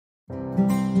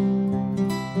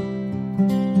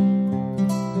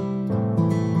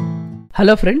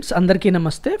Hello friends, అందరికీ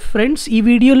నమస్తే. Friends, ఈ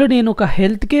వీడియోలో నేను ఒక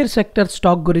హెల్త్ కేర్ సెక్టర్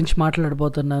స్టాక్ గురించి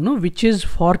మాట్లాడబోతున్నాను, which is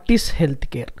ఫార్టిస్ health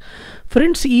care.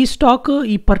 Friends, ఈ స్టాక్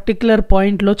ఈ పర్టికులర్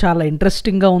పాయింట్లో చాలా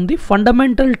ఇంట్రెస్టింగ్గా ఉంది.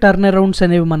 ఫండమెంటల్ టర్న్ అరౌండ్స్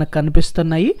అనేవి మనకు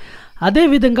కనిపిస్తున్నాయి.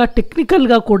 అదేవిధంగా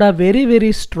టెక్నికల్గా కూడా వెరీ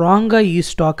స్ట్రాంగ్గా ఈ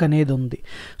స్టాక్ అనేది ఉంది.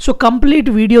 సో కంప్లీట్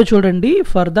వీడియో చూడండి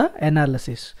ఫర్ ద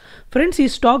అనాలిసిస్. ఫ్రెండ్స్, ఈ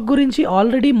స్టాక్ గురించి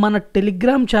ఆల్రెడీ మన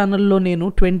టెలిగ్రామ్ ఛానల్లో నేను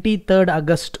 23rd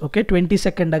ఆగస్ట్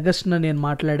 22nd ఆగస్ట్న నేను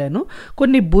మాట్లాడాను.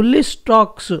 కొన్ని bullish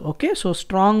stocks so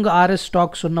strong RS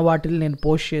stocks ఉన్న వాటిని నేను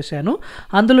పోస్ట్ చేశాను.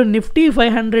 అందులో నిఫ్టీ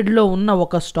 500లో ఉన్న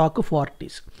ఒక స్టాక్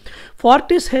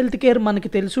ఫార్టిస్ హెల్త్ కేర్.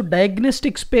 మనకి తెలుసు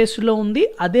డయాగ్నోస్టిక్ స్పేస్లో ఉంది,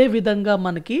 అదేవిధంగా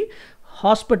మనకి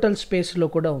హాస్పిటల్ స్పేస్లో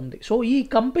కూడా ఉంది. సో ఈ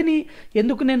కంపెనీ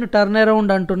ఎందుకు నేను టర్న్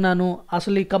అరౌండ్ అంటున్నాను,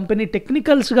 అసలు ఈ కంపెనీ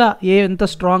టెక్నికల్స్గా ఎంత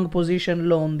స్ట్రాంగ్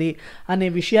పొజిషన్లో ఉంది అనే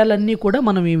విషయాలన్నీ కూడా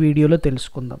మనం ఈ వీడియోలో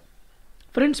తెలుసుకుందాం.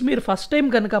 ఫ్రెండ్స్, మీరు ఫస్ట్ టైం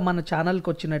కనుక మన ఛానల్కి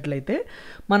వచ్చినట్లయితే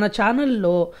మన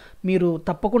ఛానల్లో మీరు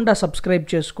తప్పకుండా సబ్స్క్రైబ్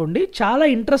చేసుకోండి. చాలా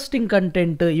interesting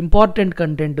content, important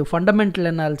content, fundamental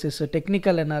analysis,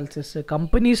 technical analysis,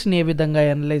 కంపెనీస్ని ఏ విధంగా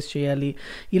అనలైజ్ చేయాలి,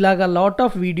 ఇలాగా లాట్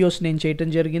ఆఫ్ వీడియోస్ నేను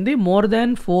చేయటం జరిగింది. More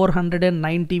than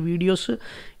 490 videos,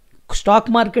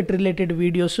 stock market related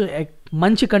videos,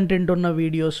 మంచి కంటెంట్ ఉన్న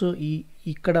వీడియోస్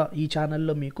ఇక్కడ ఈ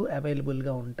ఛానల్లో మీకు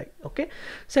అవైలబుల్గా ఉంటాయి.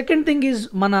 సెకండ్ థింగ్ ఈజ్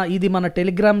ఇది మన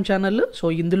టెలిగ్రామ్ ఛానల్. సో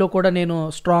ఇందులో కూడా నేను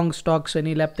స్ట్రాంగ్ స్టాక్స్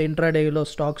అని, లేకపోతే ఇంట్రాడేలో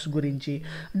స్టాక్స్ గురించి,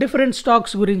 డిఫరెంట్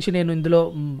స్టాక్స్ గురించి నేను ఇందులో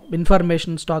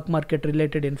ఇన్ఫర్మేషన్, స్టాక్ మార్కెట్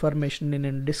రిలేటెడ్ ఇన్ఫర్మేషన్ని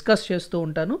నేను డిస్కస్ చేస్తూ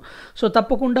ఉంటాను. సో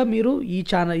తప్పకుండా మీరు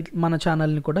మన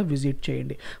ఛానల్ని కూడా విజిట్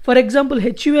చేయండి. ఫర్ ఎగ్జాంపుల్,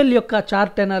 హెచ్యుఎల్ యొక్క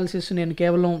చార్ట్ అనాలిసిస్ నేను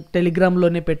కేవలం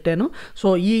టెలిగ్రామ్లోనే పెట్టాను. సో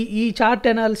ఈ చార్ట్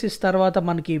అనాలిసిస్ తర్వాత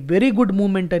మనకి వెరీ గుడ్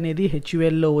మూమెంట్ అనేది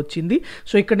హెచ్యుఎల్లో వచ్చింది.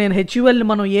 సో ఇక్కడ నేను హెచ్యుఎల్ని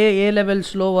మనం ఏ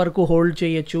లెవెల్స్లో వరకు హోల్డ్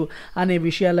చేయొచ్చు అనే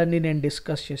విషయాలన్నీ నేను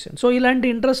డిస్కస్ చేశాను. సో ఇలాంటి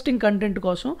ఇంట్రెస్టింగ్ కంటెంట్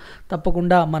కోసం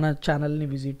తప్పకుండా మన ఛానల్ని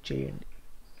విజిట్ చేయండి.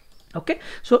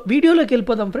 సో వీడియోలోకి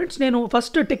వెళ్ళిపోదాం ఫ్రెండ్స్. నేను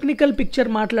ఫస్ట్ టెక్నికల్ పిక్చర్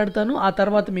మాట్లాడతాను, ఆ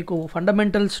తర్వాత మీకు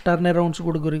ఫండమెంటల్స్, టర్న్ అరౌండ్స్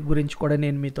గురించి కూడా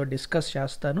నేను మీతో డిస్కస్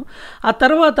చేస్తాను. ఆ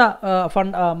తర్వాత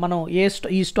మనం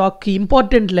ఈ స్టాక్కి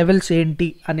ఇంపార్టెంట్ లెవెల్స్ ఏంటి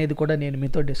అనేది కూడా నేను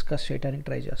మీతో డిస్కస్ చేయడానికి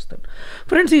ట్రై చేస్తాను.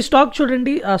 ఫ్రెండ్స్, ఈ స్టాక్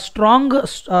చూడండి, స్ట్రాంగ్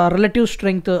రిలేటివ్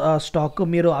స్ట్రెంగ్త్ స్టాక్.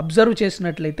 మీరు అబ్జర్వ్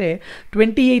చేసినట్లయితే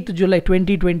 28th జూలై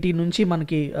 2020 నుంచి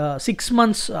మనకి 6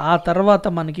 months ఆ తర్వాత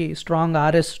మనకి స్ట్రాంగ్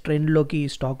ఆర్ఎస్ ట్రెండ్లోకి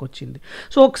ఈ స్టాక్ వచ్చింది.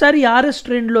 సో ఒకసారి ఆర్ఎస్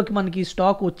ట్రెండ్లోకి మనకి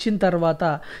స్టాక్ వచ్చిన తర్వాత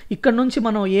ఇక్కడ నుంచి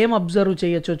మనం ఏం అబ్జర్వ్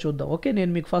చేయొచ్చో చూద్దాం.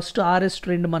 నేను మీకు ఫస్ట్ ఆర్ఎస్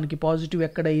ట్రెండ్ మనకి positive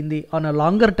ఎక్కడైంది on a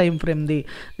longer time ఫ్రేమ్ది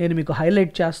నేను మీకు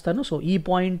హైలైట్ చేస్తాను. సో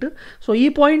ఈ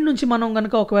పాయింట్ నుంచి మనం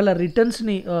కనుక ఒకవేళ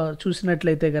రిటర్న్స్ని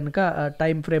చూసినట్లయితే కనుక,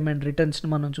 టైం ఫ్రేమ్ అండ్ రిటర్న్స్ని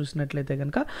మనం చూసినట్లయితే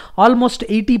కనుక ఆల్మోస్ట్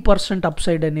 80%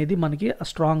 అప్సైడ్ అనేది మనకి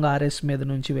స్ట్రాంగ్ ఆర్ఎస్ మీద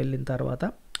నుంచి వెళ్ళిన తర్వాత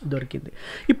దొరికింది.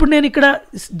 ఇప్పుడు నేను ఇక్కడ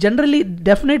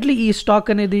డెఫినెట్లీ ఈ స్టాక్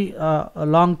అనేది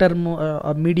లాంగ్ టర్మ్,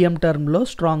 మీడియం టర్మ్లో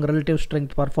స్ట్రాంగ్ రిలేటివ్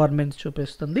స్ట్రెంగ్త్ పర్ఫార్మెన్స్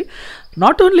చూపిస్తుంది.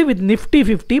 Not only with Nifty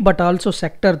 50 but also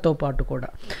సెక్టర్తో పాటు కూడా.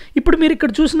 ఇప్పుడు మీరు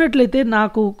ఇక్కడ చూసినట్లయితే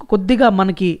నాకు కొద్దిగా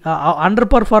మనకి అండర్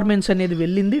పర్ఫార్మెన్స్ అనేది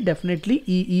వెళ్ళింది డెఫినెట్లీ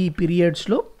ఈ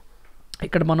పీరియడ్స్లో.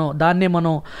 ఇక్కడ మనం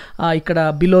ఇక్కడ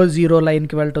బిలో జీరో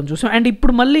లైన్కి వెళ్ళటం చూసాం. అండ్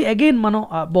ఇప్పుడు మళ్ళీ అగైన్ మనం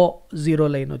అబోవ్ జీరో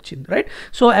లైన్ వచ్చింది, రైట్?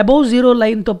 సో అబోవ్ జీరో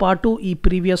లైన్తో పాటు ఈ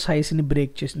ప్రీవియస్ హైస్ని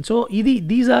బ్రేక్ చేసింది. So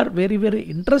these are very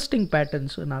interesting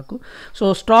patterns నాకు. సో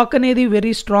స్టాక్ అనేది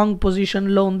వెరీ స్ట్రాంగ్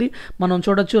పొజిషన్లో ఉంది. మనం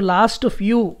చూడొచ్చు లాస్ట్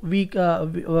ఫ్యూ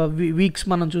వీక్స్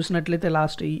మనం చూసినట్లయితే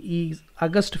లాస్ట్ ఈ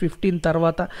ఆగస్ట్ 15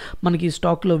 తర్వాత మనకి ఈ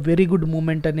స్టాక్లో వెరీ గుడ్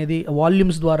మూమెంట్ అనేది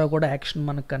వాల్యూమ్స్ ద్వారా కూడా యాక్షన్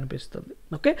మనకు కనిపిస్తుంది.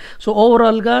 సో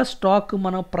ఓవరాల్గా స్టాక్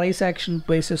మనం ప్రైస్ యాక్షన్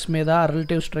బేసిస్ మీద,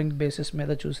 రిలేటివ్ స్ట్రెంగ్త్ బేసిస్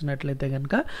మీద చూసినట్లయితే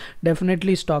కనుక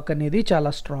డెఫినెట్లీ స్టాక్ అనేది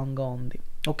చాలా స్ట్రాంగ్గా ఉంది.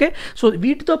 సో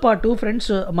వీటితో పాటు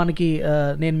ఫ్రెండ్స్ మనకి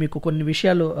నేను మీకు కొన్ని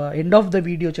విషయాలు ఎండ్ ఆఫ్ ద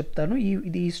వీడియో చెప్తాను.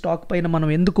 ఈ స్టాక్ పైన మనం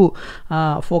ఎందుకు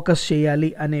ఫోకస్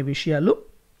చేయాలి అనే విషయాలు.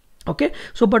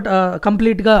 సో బట్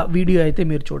కంప్లీట్గా వీడియో అయితే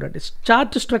మీరు చూడండి.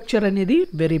 చార్ట్ స్ట్రక్చర్ అనేది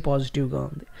వెరీ పాజిటివ్గా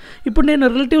ఉంది. ఇప్పుడు నేను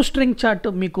రిలేటివ్ స్ట్రెంగ్త్ చార్ట్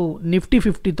మీకు నిఫ్టీ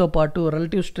 50తో పాటు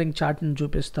రిలేటివ్ స్ట్రెంగ్త్ చార్ట్ని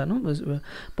చూపిస్తాను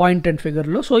పాయింట్ అండ్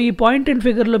ఫిగర్లో. సో ఈ పాయింట్ అండ్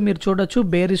ఫిగర్లో మీరు చూడొచ్చు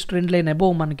బేరిష్ ట్రెండ్ లైన్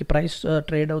అబోవ్ మనకి ప్రైస్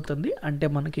ట్రేడ్ అవుతుంది, అంటే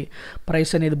మనకి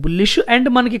ప్రైస్ అనేది బుల్లిష్. అండ్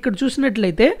మనకి ఇక్కడ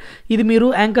చూసినట్లయితే ఇది మీరు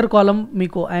యాంకర్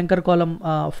కాలం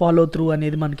ఫాలో త్రూ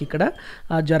అనేది మనకి ఇక్కడ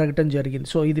జరగటం జరిగింది.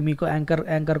 సో ఇది మీకు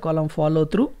యాంకర్ కాలం ఫాలో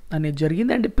త్రూ అనేది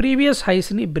జరిగింది. అండ్ ప్రీవియస్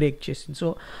హైస్ని బ్రేక్ చేసింది. సో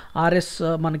ఆర్ఎస్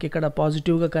మనకి ఇక్కడ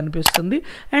పాజిటివ్గా కనిపిస్తుంది.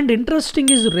 అండ్ ఇంట్రెస్టింగ్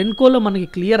ఈజ్ రెన్కోలో మనకి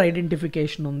క్లియర్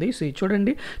ఐడెంటిఫికేషన్ ఉంది. సో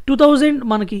చూడండి 2000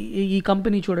 మనకి ఈ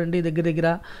కంపెనీ చూడండి దగ్గర దగ్గర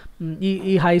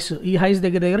ఈ హైస్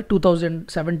దగ్గర దగ్గర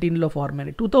 2017లో ఫార్మ్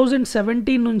అయింది.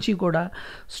 2017 నుంచి కూడా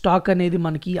స్టాక్ అనేది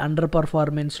మనకి అండర్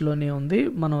పర్ఫార్మెన్స్లోనే ఉంది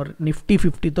మనం నిఫ్టీ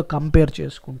 50తో కంపేర్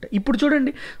చేసుకుంటే. ఇప్పుడు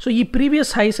చూడండి, సో ఈ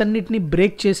ప్రీవియస్ హైస్ అన్నిటిని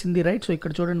బ్రేక్ చేసింది, రైట్. సో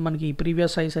ఇక్కడ చూడండి మనకి ఈ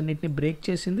ప్రీవియస్ హైస్ అన్నిటిని బ్రేక్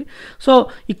చేసింది. సో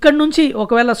ఇక్కడ నుంచి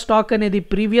ఒకవేళ స్టాక్ అనేది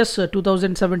ప్రీవియస్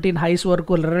 2017 హైస్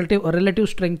వరకు రిలేటివ్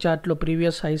స్ట్రెంగ్త్ చార్ట్లో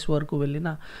ప్రీవియస్ హైస్ వరకు వెళ్ళిన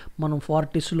మనం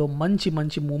ఫార్టిస్లో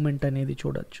మంచి మూమెంట్ అనేది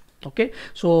చూడొచ్చు. Okay,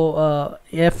 so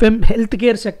FM health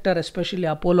care sector especially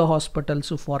Apollo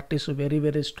hospitals, ఫార్టిస్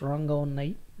very స్ట్రాంగ్గా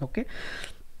ఉన్నాయి. ఓకే,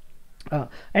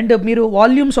 అండ్ మీరు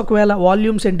ఒకవేళ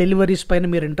వాల్యూమ్స్ అండ్ డెలివరీస్ పైన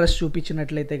మీరు ఇంట్రెస్ట్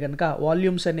చూపించినట్లయితే కనుక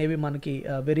వాల్యూమ్స్ అనేవి మనకి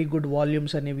వెరీ గుడ్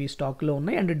వాల్యూమ్స్ అనేవి స్టాక్లో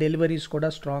ఉన్నాయి. అండ్ డెలివరీస్ కూడా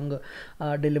స్ట్రాంగ్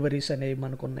డెలివరీస్ అనేవి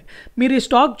మనకు ఉన్నాయి. మీరు ఈ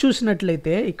స్టాక్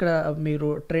చూసినట్లయితే ఇక్కడ మీరు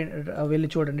వెళ్ళి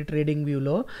చూడండి ట్రేడింగ్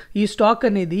వ్యూలో ఈ స్టాక్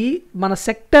అనేది మన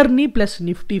సెక్టర్ని plus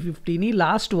Nifty 50ని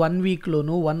last 1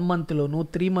 వీక్లోను 1 మంత్లోను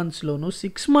 3 మంత్స్లోను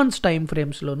 6 months time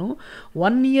ఫ్రేమ్స్లోను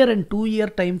 1 year and 2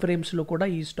 year time ఫ్రేమ్స్లో కూడా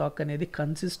ఈ స్టాక్ అనేది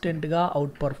కన్సిస్టెంట్గా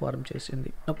అవుట్ పర్ఫార్మ్ చేసింది.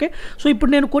 ఓకే, సో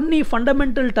ఇప్పుడు నేను కొన్ని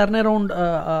ఫండమెంటల్ టర్న్ అరౌండ్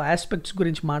ఆస్పెక్ట్స్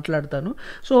గురించి మాట్లాడతాను.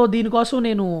 సో దీనికోసం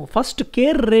నేను ఫస్ట్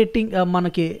కేర్ రేటింగ్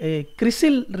మనకి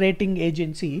క్రిసిల్ రేటింగ్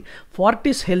ఏజెన్సీ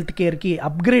ఫార్టిస్ హెల్త్ కేర్కి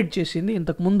అప్గ్రేడ్ చేసింది.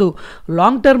 ఇంతకుముందు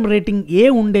లాంగ్ టర్మ్ రేటింగ్ ఏ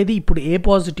ఉండేది, ఇప్పుడు ఏ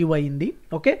పాజిటివ్ అయింది.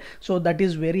 Okay, so that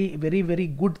is very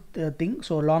good thing.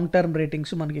 So long term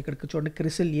ratings మనకి ఇక్కడ చూడండి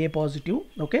క్రిసిల్ ఏ positive,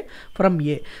 okay, from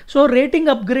A. So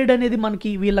rating upgrade అనేది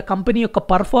మనకి వీళ్ళ కంపెనీ యొక్క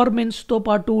పర్ఫార్మెన్స్తో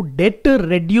పాటు డెట్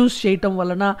రెడ్యూస్ చేయటం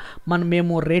వలన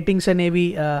మేము రేటింగ్స్ అనేవి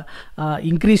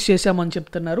ఇంక్రీజ్ చేసామని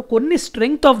చెప్తున్నారు. కొన్ని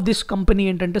స్ట్రెంగ్త్ ఆఫ్ దిస్ కంపెనీ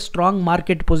ఏంటంటే స్ట్రాంగ్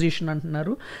మార్కెట్ పొజిషన్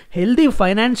అంటున్నారు, హెల్దీ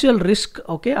ఫైనాన్షియల్ రిస్క్,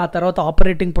 ఓకే, ఆ తర్వాత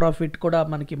ఆపరేటింగ్ ప్రాఫిట్ కూడా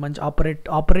మనకి మంచి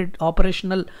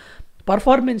ఆపరేషనల్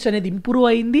పర్ఫార్మెన్స్ అనేది ఇంప్రూవ్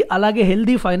అయింది, అలాగే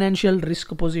హెల్దీ ఫైనాన్షియల్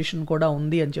రిస్క్ పొజిషన్ కూడా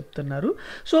ఉంది అని చెప్తున్నారు.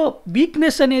 సో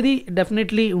వీక్నెస్ అనేది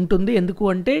డెఫినెట్లీ ఉంటుంది. ఎందుకు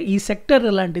అంటే ఈ సెక్టర్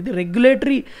అలాంటిది,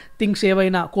 రెగ్యులేటరీ థింగ్స్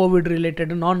ఏవైనా Covid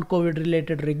related non Covid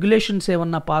related regulations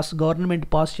ఏమన్నా గవర్నమెంట్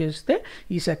పాస్ చేస్తే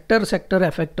ఈ సెక్టర్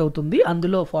ఎఫెక్ట్ అవుతుంది,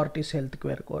 అందులో ఫార్టిస్ హెల్త్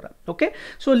కేర్ కూడా. ఓకే,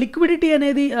 సో లిక్విడిటీ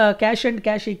అనేది క్యాష్ అండ్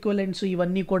క్యాష్ ఈక్వలెంట్స్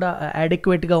ఇవన్నీ కూడా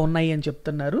అడెక్వేట్గా ఉన్నాయి అని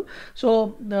చెప్తున్నారు. So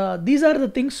these are the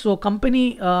things. So company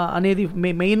అనేది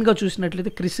మెయిన్గా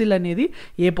చూసినట్లయితే క్రిసిల్ అనేది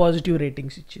ఏ పాజిటివ్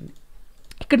రేటింగ్స్ ఇచ్చింది.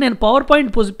 ఇక్కడ నేను పవర్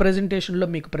పాయింట్ ప్రెజెంటేషన్లో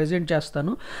మీకు ప్రజెంట్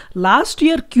చేస్తాను. లాస్ట్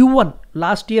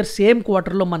ఇయర్ సేమ్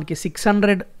క్వార్టర్లో మనకి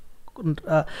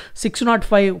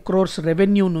 605 crores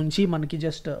రెవెన్యూ నుంచి మనకి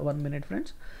just 1 minute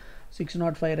friends,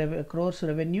 605 crores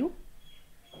revenue.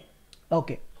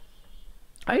 Okay,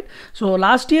 right. So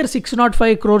last year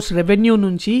 605 crores revenue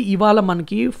నుంచి ఇవాళ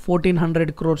మనకి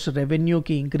 1400 crores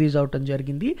రెవెన్యూకి ఇంక్రీజ్ అవటం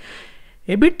జరిగింది.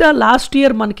 ఎబిట్టా లాస్ట్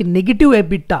ఇయర్ మనకి negative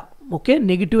EBITDA, okay,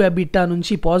 negative EBITDA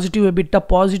నుంచి positive EBITDA,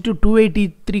 positive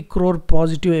 283 crore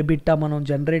positive EBITDA మనం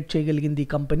జనరేట్ చేయగలిగింది ఈ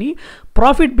company.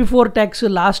 Profit before tax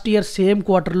last year same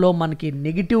క్వార్టర్లో మనకి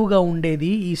నెగిటివ్గా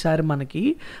ఉండేది, ఈసారి మనకి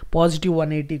పాజిటివ్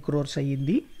 180 crores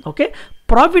అయ్యింది. ఓకే,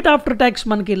 ప్రాఫిట్ ఆఫ్టర్ ట్యాక్స్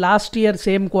మనకి లాస్ట్ ఇయర్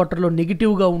సేమ్ క్వార్టర్లో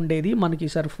నెగిటివ్గా ఉండేది, మనకి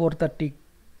ఈసారి 430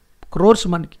 crores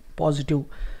మనకి పాజిటివ్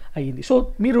అయ్యింది. సో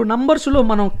మీరు నంబర్స్లో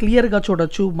మనం క్లియర్గా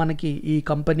చూడొచ్చు మనకి ఈ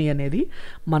కంపెనీ అనేది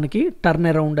మనకి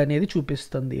టర్న్ అరౌండ్ అనేది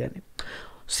చూపిస్తుంది అని.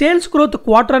 Sales growth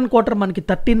quarter on quarter మనకి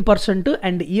 13%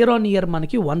 అండ్ ఇయర్ ఆన్ ఇయర్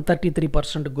మనకి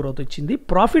 133% గ్రోత్ వచ్చింది.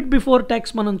 ప్రాఫిట్ బిఫోర్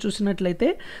ట్యాక్స్ మనం చూసినట్లయితే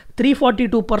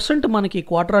 342% మనకి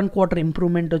క్వార్టర్ ఆన్ క్వార్టర్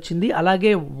ఇంప్రూవ్మెంట్ వచ్చింది,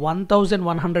 అలాగే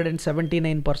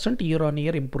 1179% ఇయర్ ఆన్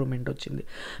ఇయర్ ఇంప్రూవ్మెంట్ వచ్చింది.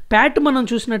 ప్యాట్ మనం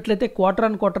చూసినట్లయితే క్వార్టర్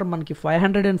ఆన్ క్వార్టర్ మనకి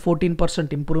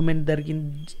 514% ఇంప్రూవ్మెంట్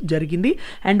జరిగింది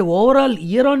and overall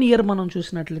year on year మనం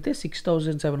చూసినట్లయితే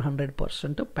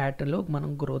 6700% ప్యాట్లో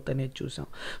మనం గ్రోత్ అనేది చూసాం.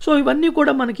 సో ఇవన్నీ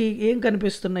కూడా మనకి ఏం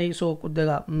కనిపిస్తుంది, సో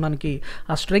కొద్దిగా మనకి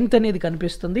ఆ స్ట్రెంగ్త్ అనేది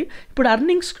కనిపిస్తుంది. ఇప్పుడు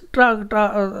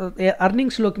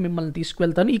అర్నింగ్స్లోకి మిమ్మల్ని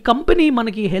తీసుకువెళ్తాను. ఈ కంపెనీ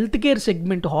మనకి హెల్త్ కేర్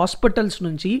సెగ్మెంట్ హాస్పిటల్స్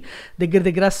నుంచి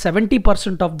దగ్గర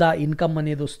 70% ఆఫ్ ద ఇన్కమ్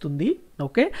అనేది వస్తుంది.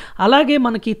 ఓకే, అలాగే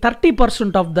మనకి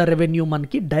 30% ఆఫ్ ద రెవెన్యూ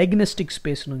మనకి డయాగ్నోస్టిక్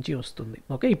స్పేస్ నుంచి వస్తుంది.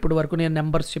 ఓకే, ఇప్పుడు వరకు నేను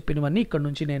నెంబర్స్ చెప్పినవన్నీ ఇక్కడ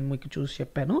నుంచి నేను మీకు చూసి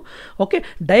చెప్పాను. ఓకే,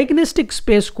 డయాగ్నోస్టిక్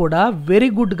స్పేస్ కూడా వెరీ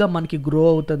గుడ్గా మనకి గ్రో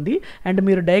అవుతుంది అండ్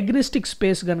మీరు డయాగ్నోస్టిక్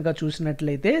స్పేస్ కనుక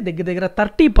చూసినట్లయితే దగ్గర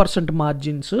 30%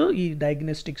 మార్జిన్స్ ఈ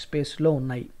డయాగ్నోస్టిక్ స్పేస్లో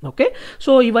ఉన్నాయి. ఓకే,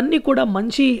 సో ఇవన్నీ కూడా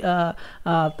మంచి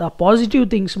పాజిటివ్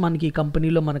థింగ్స్ మనకి ఈ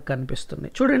కంపెనీలో మనకు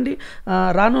కనిపిస్తున్నాయి. చూడండి,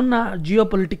 రానున్న జియో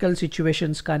పొలిటికల్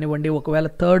సిచ్యువేషన్స్ కానివ్వండి, ఒకవేళ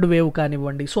థర్డ్ వేవ్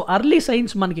కానివ్వండి, సో అర్లీ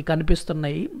సైన్స్ మనకి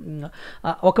కనిపిస్తున్నాయి.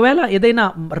 ఒకవేళ ఏదైనా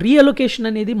రీఅలొకేషన్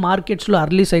అనేది మార్కెట్స్లో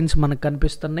అర్లీ సైన్స్ మనకు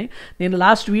కనిపిస్తున్నాయి. నేను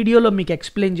లాస్ట్ వీడియోలో మీకు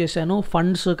ఎక్స్ప్లెయిన్ చేశాను,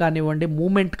 ఫండ్స్ కానివ్వండి,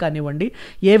 మూమెంట్ కానివ్వండి,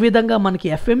 ఏ విధంగా మనకి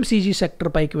ఎఫ్ఎంసీజీ సెక్టర్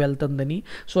పైకి వెళ్తుందని.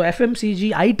 So FMCG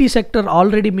IT sector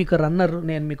already మీకు రన్నర్,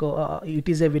 నేను మీకు ఇట్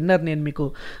ఈస్ ఏ విన్నర్, నేను మీకు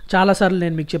చాలాసార్లు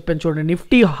నేను మీకు చెప్పాను. చూడండి,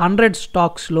 నిఫ్టీ 100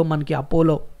 స్టాక్స్లో మనకి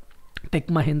Apollo, tech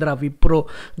Mahindra, Wipro,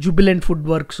 Jubilant food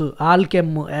works,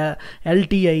 Alkem,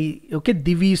 LTI, okay,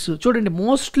 Divi's, చూడండి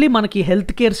మోస్ట్లీ మనకి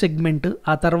హెల్త్ కేర్ సెగ్మెంట్,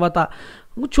 ఆ తర్వాత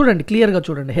చూడండి క్లియర్గా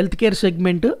చూడండి హెల్త్ కేర్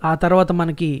సెగ్మెంట్, ఆ తర్వాత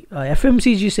మనకి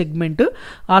ఎఫ్ఎంసీజీ సెగ్మెంట్,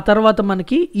 ఆ తర్వాత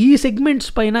మనకి ఈ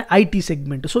సెగ్మెంట్స్ పైన ఐటీ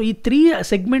సెగ్మెంట్. సో ఈ 3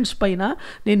 సెగ్మెంట్స్ పైన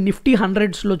నేను నిఫ్టీ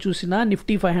 100స్లో చూసినా,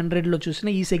 నిఫ్టీ 500లో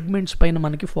చూసినా ఈ సెగ్మెంట్స్ పైన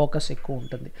మనకి ఫోకస్ ఎక్కువ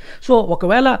ఉంటుంది. సో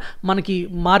ఒకవేళ మనకి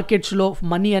మార్కెట్స్లో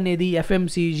మనీ అనేది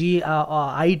FMCG,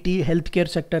 IT, health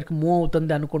care సెక్టర్కి move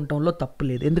అవుతుంది అనుకోవటంలో తప్పు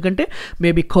లేదు. ఎందుకంటే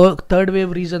మేబీ థర్డ్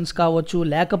వేవ్ రీజన్స్ కావచ్చు,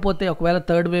 లేకపోతే ఒకవేళ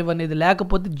థర్డ్ వేవ్ అనేది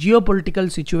లేకపోతే జియో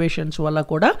పొలిటికల్ సిచ్యువేషన్స్ వల్ల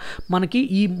కూడా మనకి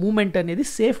ఈ మూమెంట్ అనేది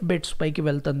సేఫ్ బెట్స్ పైకి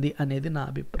వెళ్తుంది అనేది నా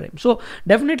అభిప్రాయం. సో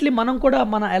డెఫినెట్లీ మనం కూడా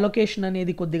మన అలొకేషన్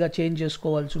అనేది కొద్దిగా చేంజ్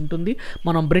చేసుకోవాల్సి ఉంటుంది.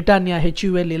 మనం బ్రిటానియా,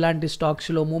 హెచ్యుఎల్ ఇలాంటి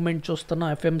స్టాక్స్లో మూమెంట్ చూస్తున్నాం,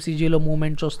 ఎఫ్ఎంసీజీలో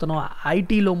మూమెంట్ చూస్తున్నాం,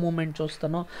 ఐటీలో మూమెంట్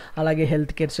చూస్తున్నాం, అలాగే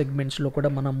హెల్త్ కేర్ సెగ్మెంట్స్లో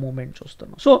కూడా మనం మూమెంట్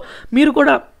చూస్తున్నాం. సో మీరు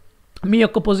కూడా మీ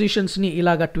యొక్క పొజిషన్స్ని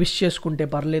ఇలాగా ట్విస్ట్ చేసుకుంటే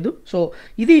పర్లేదు. సో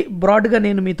ఇది బ్రాడ్గా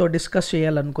నేను మీతో డిస్కస్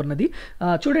చేయాలనుకున్నది.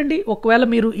 చూడండి, ఒకవేళ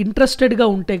మీరు ఇంట్రెస్టెడ్గా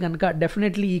ఉంటే కనుక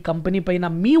డెఫినెట్లీ ఈ కంపెనీ పైన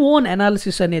మీ ఓన్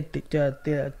అనాలిసిస్ అనేది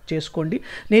చేసుకోండి.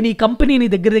 నేను ఈ కంపెనీని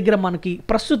దగ్గర మనకి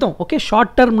ప్రస్తుతం ఓకే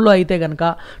షార్ట్ టర్మ్లో అయితే కనుక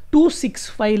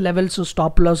 265 లెవెల్స్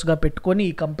స్టాప్ లాస్గా పెట్టుకొని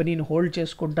ఈ కంపెనీని హోల్డ్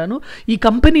చేసుకుంటాను. ఈ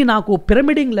కంపెనీ నాకు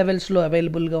పిరమిడింగ్ లెవెల్స్లో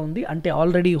అవైలబుల్గా ఉంది, అంటే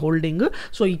ఆల్రెడీ హోల్డింగ్.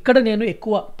 సో ఇక్కడ నేను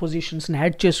ఎక్కువ పొజిషన్స్ని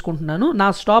యాడ్ చేసుకుంటున్నాను. నా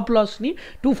స్టాప్ లాస్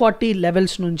 240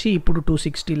 లెవెల్స్ నుంచి ఇప్పుడు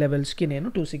 260 లెవెల్స్కి, నేను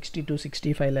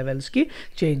 265 లెవెల్స్కి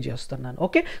చేంజ్ చేస్తున్నాను.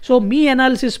 ఓకే, సో మీ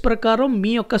అనాలిసిస్ ప్రకారం,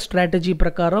 మీ యొక్క స్ట్రాటజీ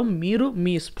ప్రకారం మీరు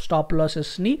మీ స్టాప్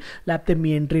లాసెస్ని లేకపోతే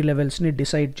మీ ఎంట్రీ లెవెల్స్ని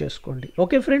డిసైడ్ చేసుకోండి.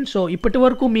 ఓకే ఫ్రెండ్స్, సో ఇప్పటి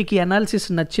వరకు మీకు ఈ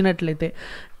అనాలిసిస్ నచ్చినట్లయితే,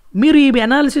 మీరు ఈ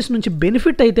అనాలిసిస్ నుంచి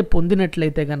బెనిఫిట్ అయితే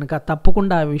పొందినట్లయితే కనుక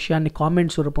తప్పకుండా ఆ విషయాన్ని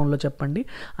కామెంట్స్ రూపంలో చెప్పండి.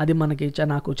 అది మనకి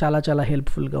నాకు చాలా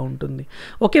హెల్ప్ఫుల్గా ఉంటుంది.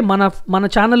 ఓకే, మన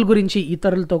ఛానల్ గురించి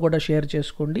ఇతరులతో కూడా షేర్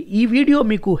చేసుకోండి. ఈ వీడియో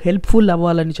మీకు హెల్ప్ఫుల్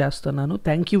అవ్వాలని చేస్తున్నాను.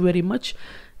 Thank you very much.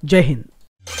 జై హింద్.